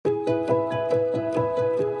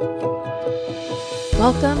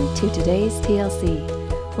Welcome to today's TLC.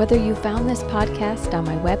 Whether you found this podcast on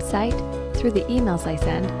my website, through the emails I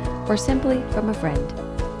send, or simply from a friend,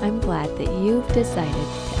 I'm glad that you've decided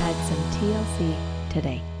to add some TLC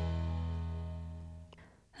today.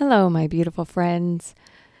 Hello, my beautiful friends.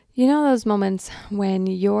 You know those moments when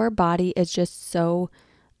your body is just so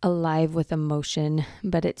alive with emotion,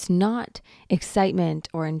 but it's not excitement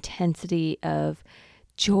or intensity of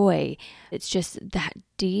joy. It's just that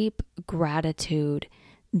deep gratitude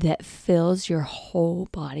that fills your whole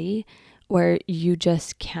body where you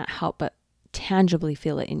just can't help but tangibly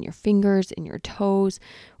feel it in your fingers, in your toes,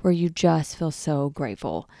 where you just feel so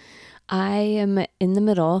grateful. I am in the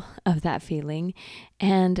middle of that feeling,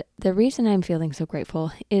 and the reason I'm feeling so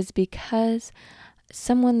grateful is because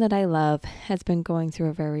someone that I love has been going through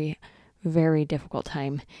a very, very difficult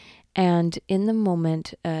time. And in the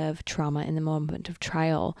moment of trauma, in the moment of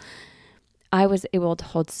trial, I was able to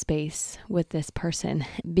hold space with this person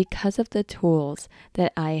because of the tools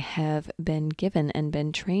that I have been given and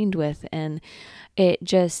been trained with. And it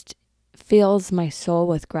just fills my soul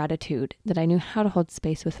with gratitude that I knew how to hold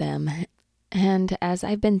space with them. And as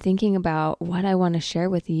I've been thinking about what I want to share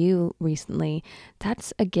with you recently,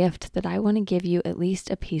 that's a gift that I want to give you at least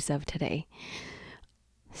a piece of today.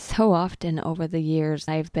 So often over the years,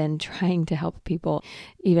 I've been trying to help people.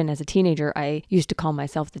 Even as a teenager, I used to call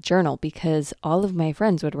myself the journal because all of my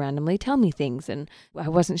friends would randomly tell me things, and I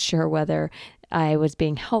wasn't sure whether I was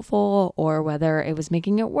being helpful or whether it was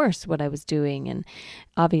making it worse what I was doing. And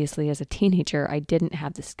obviously, as a teenager, I didn't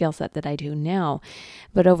have the skill set that I do now.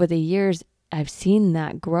 But over the years, I've seen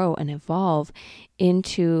that grow and evolve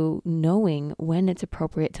into knowing when it's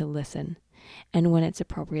appropriate to listen and when it's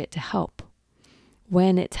appropriate to help,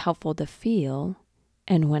 when it's helpful to feel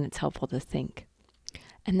and when it's helpful to think.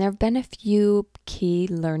 And there have been a few key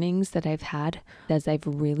learnings that I've had as I've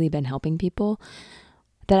really been helping people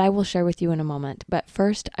that I will share with you in a moment. But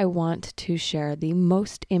first, I want to share the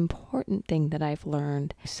most important thing that I've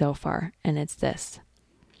learned so far, and it's this.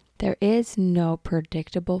 There is no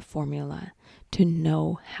predictable formula to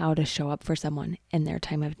know how to show up for someone in their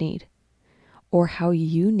time of need, or how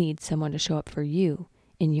you need someone to show up for you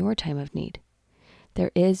in your time of need.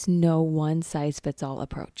 There is no one-size-fits-all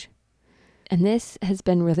approach. And this has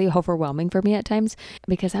been really overwhelming for me at times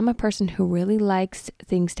because I'm a person who really likes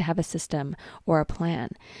things to have a system or a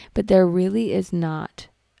plan, but there really is not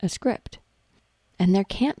a script. And there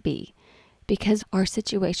can't be because our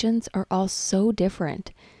situations are all so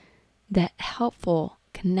different that helpful,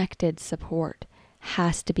 connected support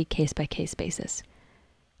has to be case-by-case basis.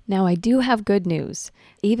 Now, I do have good news.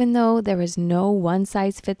 Even though there is no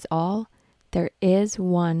one-size-fits-all, there is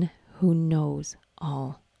one who knows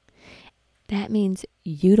all. That means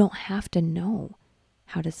you don't have to know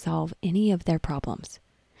how to solve any of their problems.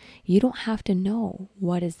 You don't have to know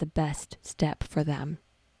what is the best step for them.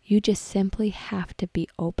 You just simply have to be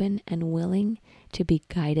open and willing to be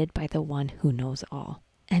guided by the one who knows all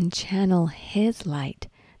and channel his light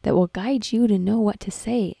that will guide you to know what to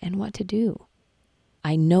say and what to do.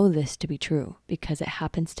 I know this to be true because it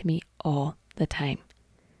happens to me all the time.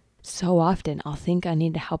 So often I'll think I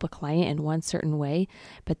need to help a client in one certain way,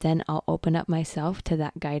 but then I'll open up myself to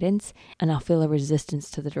that guidance and I'll feel a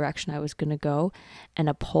resistance to the direction I was going to go and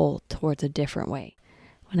a pull towards a different way.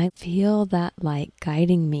 When I feel that light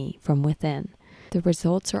guiding me from within, the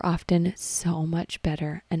results are often so much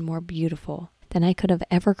better and more beautiful than I could have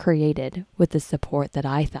ever created with the support that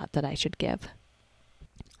I thought that I should give.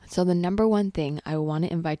 So the number one thing I want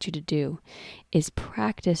to invite you to do is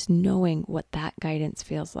practice knowing what that guidance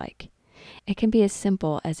feels like. It can be as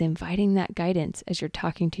simple as inviting that guidance as you're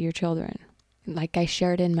talking to your children, like I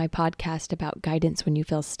shared in my podcast about guidance when you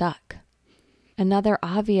feel stuck. Another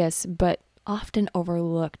obvious but often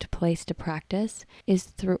overlooked place to practice is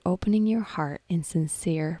through opening your heart in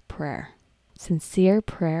sincere prayer. Sincere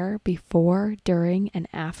prayer before, during, and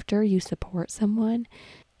after you support someone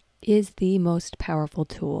is the most powerful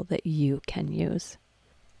tool that you can use.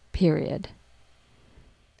 Period.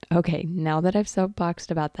 Okay, now that I've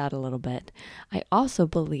soapboxed about that a little bit, I also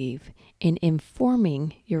believe in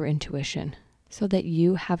informing your intuition so that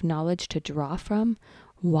you have knowledge to draw from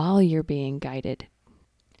while you're being guided.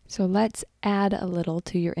 So let's add a little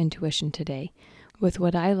to your intuition today with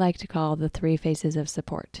what I like to call the 3 phases of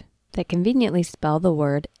support that conveniently spell the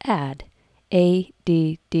word ADD.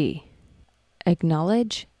 ADD.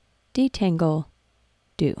 Acknowledge, detangle,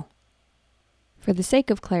 do. For the sake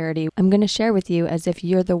of clarity, I'm going to share with you as if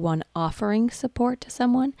you're the one offering support to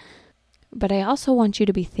someone, but I also want you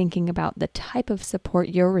to be thinking about the type of support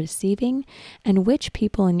you're receiving and which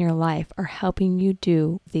people in your life are helping you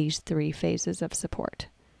do these 3 phases of support.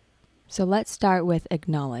 So let's start with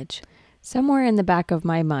acknowledge. Somewhere in the back of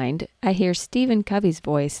my mind, I hear Stephen Covey's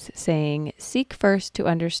voice saying, "Seek first to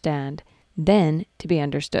understand, then to be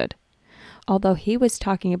understood." Although he was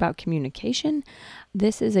talking about communication,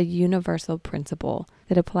 this is a universal principle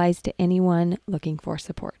that applies to anyone looking for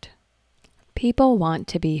support. People want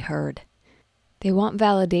to be heard. They want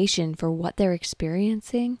validation for what they're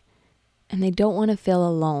experiencing, and they don't want to feel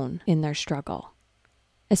alone in their struggle.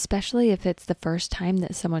 Especially if it's the first time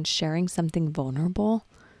that someone's sharing something vulnerable,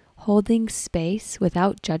 holding space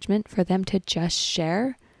without judgment for them to just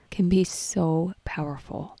share can be so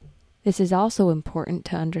powerful. This is also important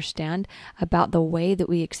to understand about the way that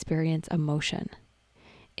we experience emotion.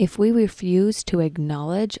 If we refuse to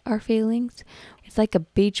acknowledge our feelings, it's like a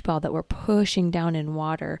beach ball that we're pushing down in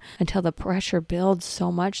water until the pressure builds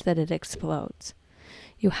so much that it explodes.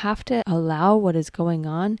 You have to allow what is going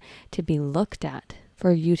on to be looked at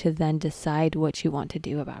for you to then decide what you want to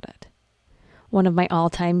do about it. One of my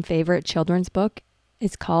all-time favorite children's book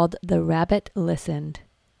is called The Rabbit Listened.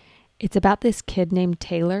 It's about this kid named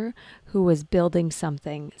Taylor who was building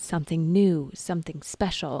something new, something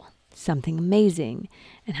special, something amazing,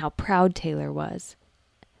 and how proud Taylor was.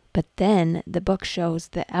 But then the book shows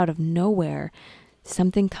that out of nowhere,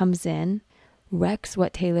 something comes in, wrecks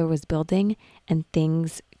what Taylor was building, and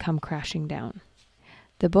things come crashing down.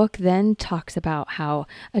 The book then talks about how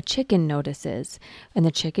a chicken notices, and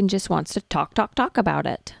the chicken just wants to talk about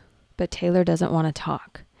it. But Taylor doesn't want to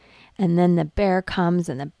talk. And then the bear comes,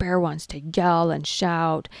 and the bear wants to yell and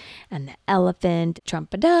shout, and the elephant,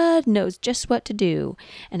 Trumpadad, knows just what to do.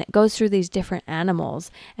 And it goes through these different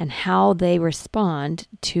animals and how they respond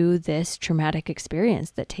to this traumatic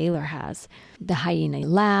experience that Taylor has. The hyena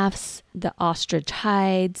laughs, the ostrich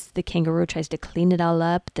hides, the kangaroo tries to clean it all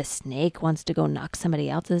up, the snake wants to go knock somebody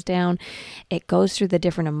else's down. It goes through the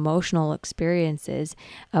different emotional experiences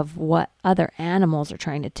of what other animals are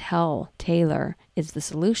trying to tell Taylor is the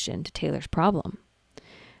solution to Taylor's problem.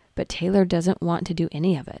 But Taylor doesn't want to do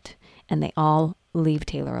any of it, and they all leave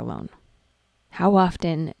Taylor alone. How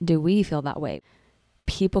often do we feel that way?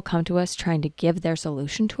 People come to us trying to give their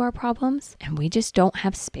solution to our problems, and we just don't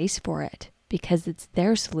have space for it because it's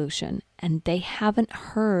their solution, and they haven't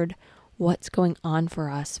heard what's going on for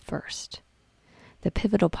us first. The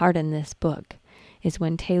pivotal part in this book is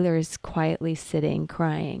when Taylor is quietly sitting,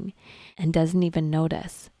 crying, and doesn't even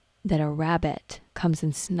notice that a rabbit comes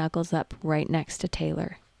and snuggles up right next to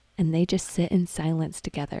Taylor, and they just sit in silence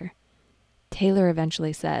together. Taylor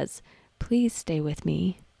eventually says, "Please stay with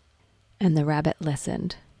me." And the rabbit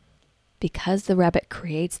listened. Because the rabbit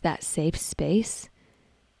creates that safe space,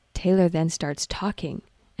 Taylor then starts talking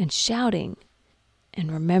and shouting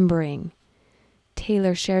and remembering.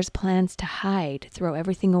 Taylor shares plans to hide, throw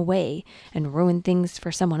everything away, and ruin things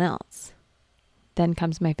for someone else. Then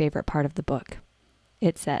comes my favorite part of the book.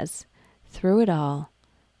 It says, "Through it all,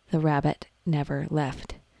 the rabbit never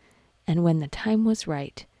left. And when the time was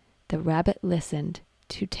right, the rabbit listened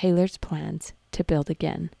to Taylor's plans to build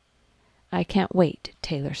again. I can't wait,"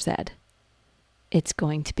 Taylor said. "It's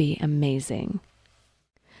going to be amazing."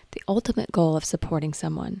 The ultimate goal of supporting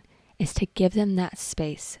someone is to give them that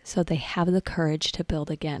space so they have the courage to build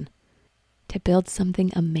again, to build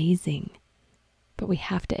something amazing. But we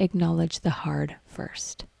have to acknowledge the hard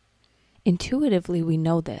first. Intuitively, we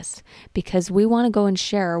know this because we want to go and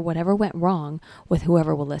share whatever went wrong with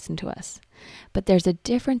whoever will listen to us. But there's a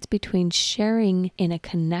difference between sharing in a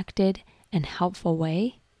connected and helpful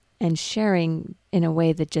way and sharing in a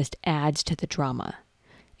way that just adds to the drama.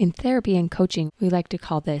 In therapy and coaching, we like to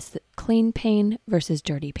call this clean pain versus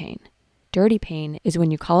dirty pain. Dirty pain is when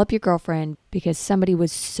you call up your girlfriend because somebody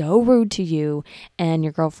was so rude to you and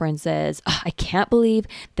your girlfriend says, "Oh, I can't believe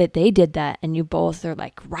that they did that." And you both are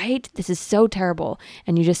like, "Right? This is so terrible."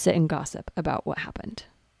 And you just sit and gossip about what happened.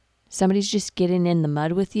 Somebody's just getting in the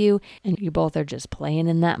mud with you and you both are just playing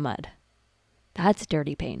in that mud. That's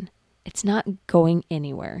dirty pain. It's not going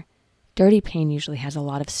anywhere. Dirty pain usually has a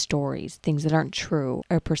lot of stories, things that aren't true,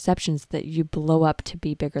 or perceptions that you blow up to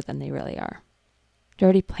be bigger than they really are.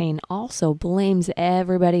 Dirty pain also blames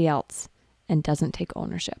everybody else and doesn't take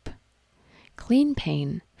ownership. Clean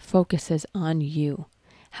pain focuses on you,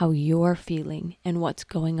 how you're feeling, and what's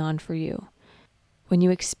going on for you. When you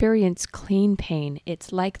experience clean pain,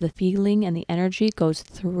 it's like the feeling and the energy goes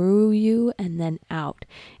through you and then out,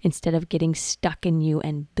 instead of getting stuck in you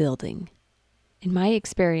and building. In my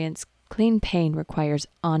experience, clean pain requires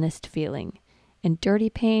honest feeling, and dirty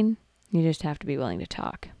pain, you just have to be willing to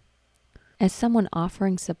talk. As someone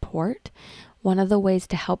offering support, one of the ways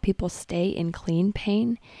to help people stay in clean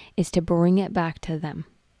pain is to bring it back to them.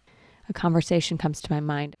 A conversation comes to my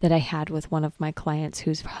mind that I had with one of my clients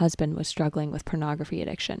whose husband was struggling with pornography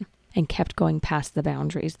addiction and kept going past the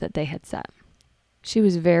boundaries that they had set. She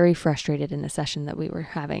was very frustrated in the session that we were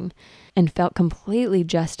having and felt completely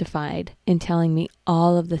justified in telling me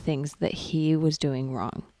all of the things that he was doing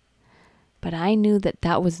wrong. But I knew that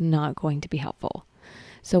that was not going to be helpful.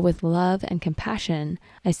 So with love and compassion,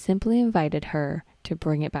 I simply invited her to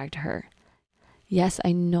bring it back to her. Yes,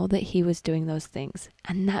 I know that he was doing those things,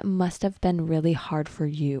 and that must have been really hard for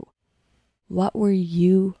you. What were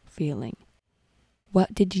you feeling?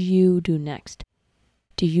 What did you do next?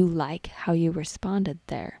 Do you like how you responded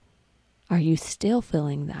there? Are you still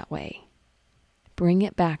feeling that way? Bring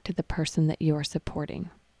it back to the person that you are supporting.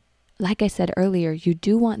 Like I said earlier, you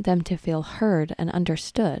do want them to feel heard and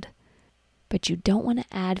understood, but you don't want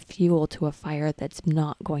to add fuel to a fire that's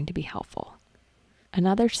not going to be helpful.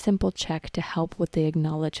 Another simple check to help with the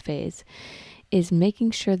acknowledge phase is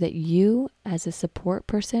making sure that you, as a support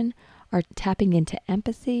person, are tapping into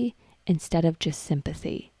empathy instead of just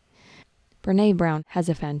sympathy. Brené Brown has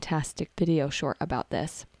a fantastic video short about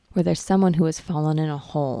this, where there's someone who has fallen in a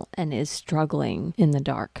hole and is struggling in the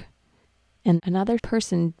dark. And another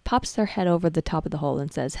person pops their head over the top of the hole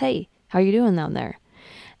and says, "Hey, how are you doing down there?"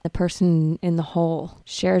 The person in the hole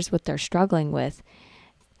shares what they're struggling with,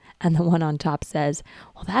 and the one on top says,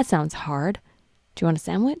 "Well, that sounds hard. Do you want a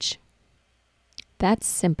sandwich?" That's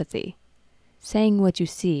sympathy, saying what you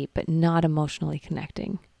see, but not emotionally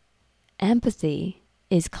connecting. Empathy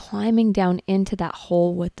is climbing down into that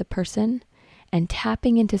hole with the person and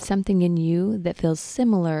tapping into something in you that feels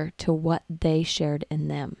similar to what they shared in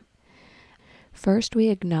them. First, we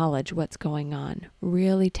acknowledge what's going on,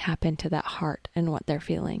 really tap into that heart and what they're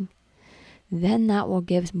feeling. Then that will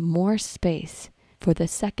give more space for the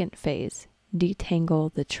second phase,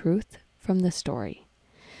 detangle the truth from the story.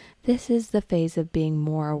 This is the phase of being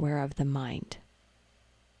more aware of the mind.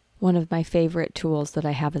 One of my favorite tools that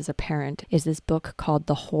I have as a parent is this book called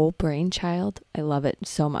The Whole Brain Child. I love it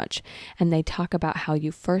so much. And they talk about how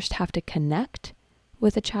you first have to connect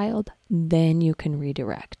with a child, then you can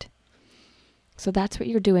redirect. So that's what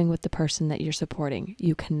you're doing with the person that you're supporting.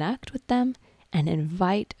 You connect with them and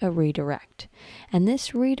invite a redirect. And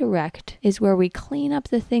this redirect is where we clean up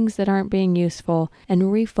the things that aren't being useful and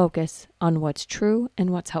refocus on what's true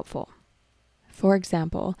and what's helpful. For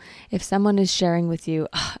example, if someone is sharing with you,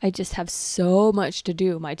 "I just have so much to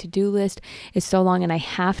do. My to-do list is so long and I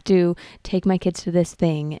have to take my kids to this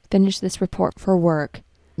thing, finish this report for work,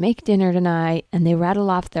 make dinner tonight," and they rattle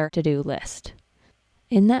off their to-do list.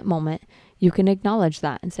 In that moment, you can acknowledge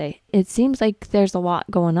that and say, "It seems like there's a lot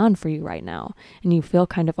going on for you right now and you feel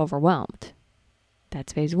kind of overwhelmed."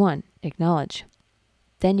 That's phase one, acknowledge.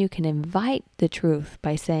 Then you can invite the truth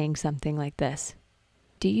by saying something like this: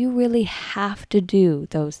 "Do you really have to do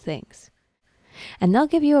those things?" And they'll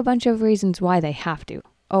give you a bunch of reasons why they have to.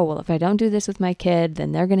 "Oh, well, if I don't do this with my kid,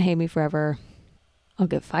 then they're going to hate me forever. I'll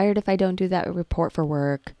get fired if I don't do that report for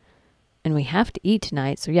work. And we have to eat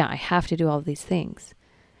tonight, so yeah, I have to do all of these things."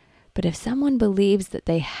 But if someone believes that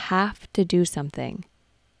they have to do something,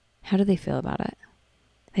 how do they feel about it?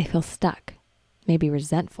 They feel stuck, maybe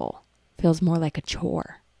resentful, feels more like a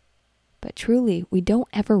chore. But truly, we don't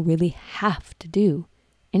ever really have to do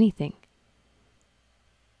anything.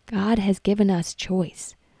 God has given us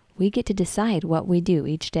choice. We get to decide what we do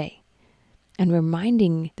each day. And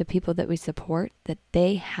reminding the people that we support that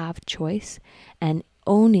they have choice and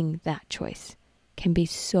owning that choice can be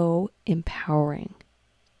so empowering.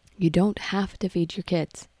 You don't have to feed your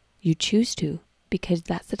kids. You choose to because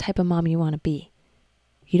that's the type of mom you want to be.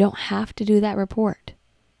 You don't have to do that report.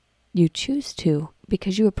 You choose to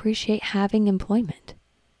because you appreciate having employment.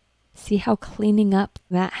 See how cleaning up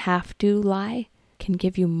that have to lie can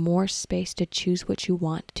give you more space to choose what you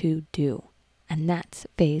want to do. And that's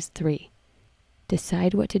phase 3.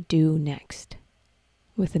 Decide what to do next.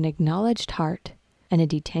 With an acknowledged heart and a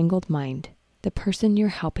detangled mind, the person you're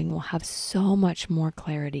helping will have so much more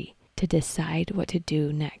clarity to decide what to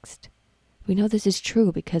do next. We know this is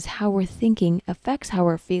true because how we're thinking affects how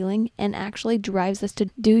we're feeling and actually drives us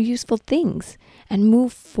to do useful things and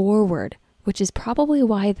move forward, which is probably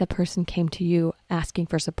why the person came to you asking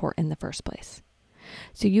for support in the first place.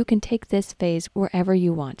 So you can take this phase wherever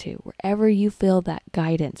you want to, wherever you feel that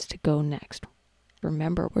guidance to go next.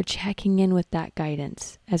 Remember, we're checking in with that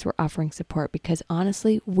guidance as we're offering support because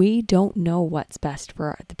honestly, we don't know what's best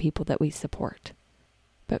for the people that we support.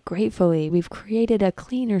 But gratefully, we've created a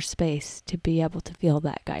cleaner space to be able to feel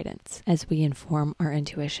that guidance as we inform our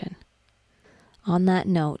intuition. On that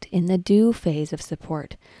note, in the do phase of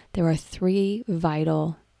support, there are 3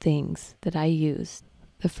 vital things that I use.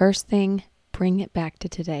 The first thing, bring it back to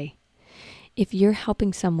today. If you're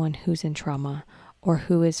helping someone who's in trauma or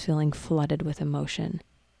who is feeling flooded with emotion,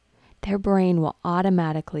 their brain will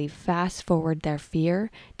automatically fast forward their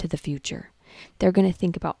fear to the future. They're going to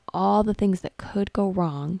think about all the things that could go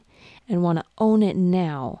wrong and want to own it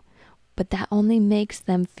now, but that only makes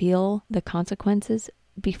them feel the consequences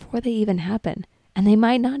before they even happen, and they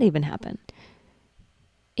might not even happen.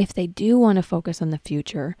 If they do want to focus on the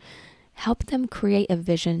future, help them create a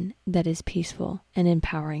vision that is peaceful and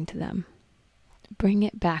empowering to them. Bring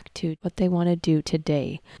it back to what they want to do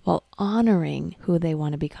today while honoring who they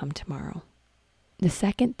want to become tomorrow. The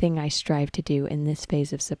second thing I strive to do in this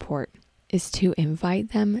phase of support is to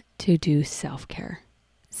invite them to do self-care.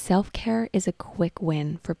 Self-care is a quick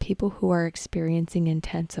win for people who are experiencing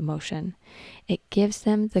intense emotion. It gives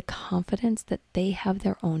them the confidence that they have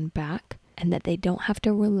their own back and that they don't have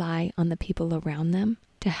to rely on the people around them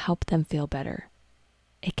to help them feel better.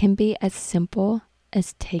 It can be as simple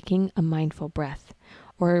as taking a mindful breath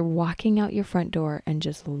or walking out your front door and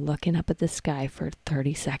just looking up at the sky for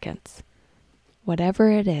 30 seconds. Whatever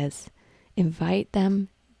it is, invite them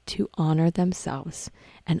to honor themselves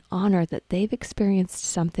and honor that they've experienced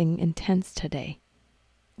something intense today.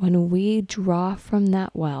 When we draw from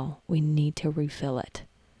that well, we need to refill it.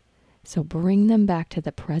 So bring them back to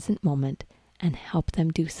the present moment and help them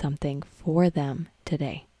do something for them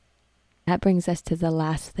today. That brings us to the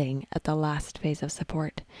last thing at the last phase of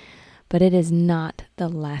support, but it is not the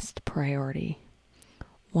last priority.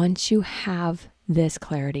 Once you have this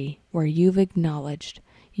clarity where you've acknowledged,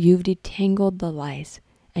 you've detangled the lies,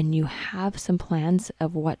 and you have some plans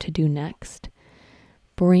of what to do next,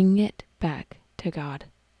 bring it back to God.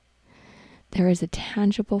 There is a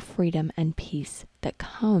tangible freedom and peace that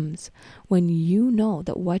comes when you know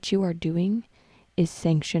that what you are doing is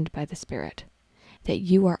sanctioned by the Spirit, that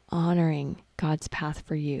you are honoring God's path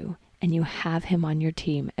for you and you have Him on your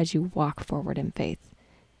team as you walk forward in faith.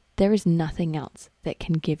 There is nothing else that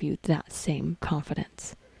can give you that same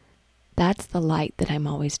confidence. That's the light that I'm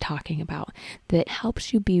always talking about, that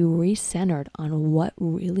helps you be recentered on what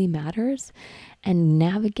really matters and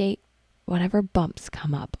navigate whatever bumps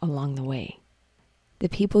come up along the way. The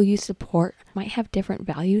people you support might have different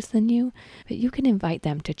values than you, but you can invite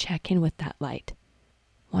them to check in with that light.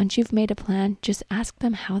 Once you've made a plan, just ask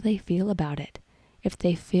them how they feel about it, if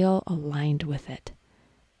they feel aligned with it,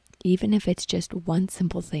 even if it's just one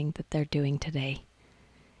simple thing that they're doing today.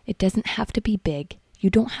 It doesn't have to be big. You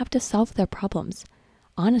don't have to solve their problems.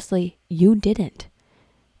 Honestly, you didn't.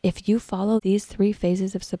 If you follow these 3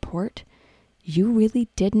 phases of support, you really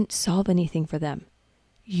didn't solve anything for them.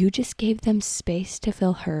 You just gave them space to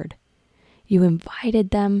feel heard. You invited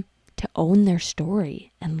them to own their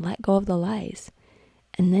story and let go of the lies.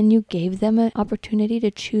 And then you gave them an opportunity to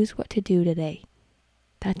choose what to do today.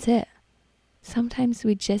 That's it. Sometimes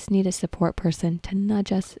we just need a support person to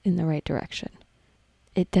nudge us in the right direction.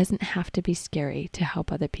 It doesn't have to be scary to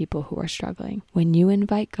help other people who are struggling. When you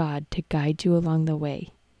invite God to guide you along the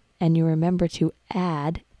way, and you remember to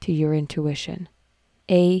add to your intuition.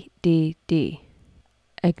 ADD.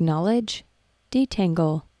 Acknowledge,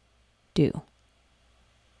 detangle, do.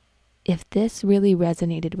 If this really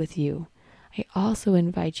resonated with you, I also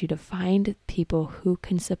invite you to find people who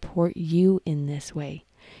can support you in this way.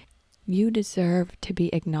 You deserve to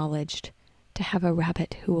be acknowledged, to have a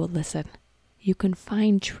rabbit who will listen. You can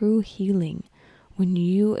find true healing when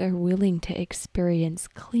you are willing to experience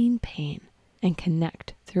clean pain and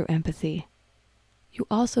connect through empathy. You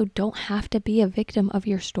also don't have to be a victim of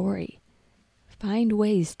your story. Find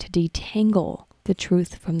ways to detangle the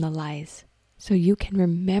truth from the lies so you can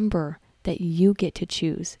remember that you get to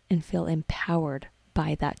choose and feel empowered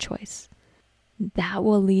by that choice. That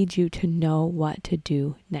will lead you to know what to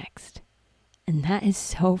do next. And that is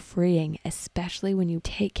so freeing, especially when you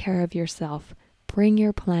take care of yourself, bring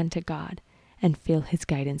your plan to God, and feel His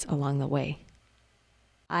guidance along the way.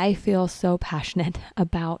 I feel so passionate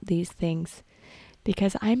about these things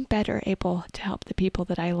because I'm better able to help the people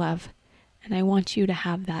that I love, and I want you to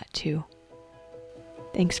have that too.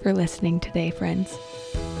 Thanks for listening today, friends.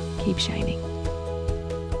 Keep shining.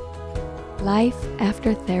 Life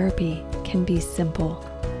after therapy can be simple.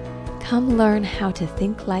 Come learn how to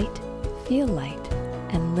think light, feel light,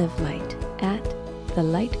 and live light at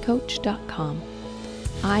thelightcoach.com.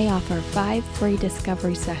 I offer 5 free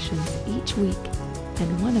discovery sessions each week,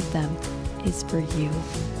 and one of them is for you.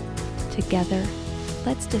 Together,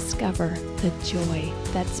 let's discover the joy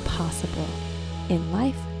that's possible in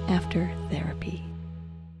life after therapy.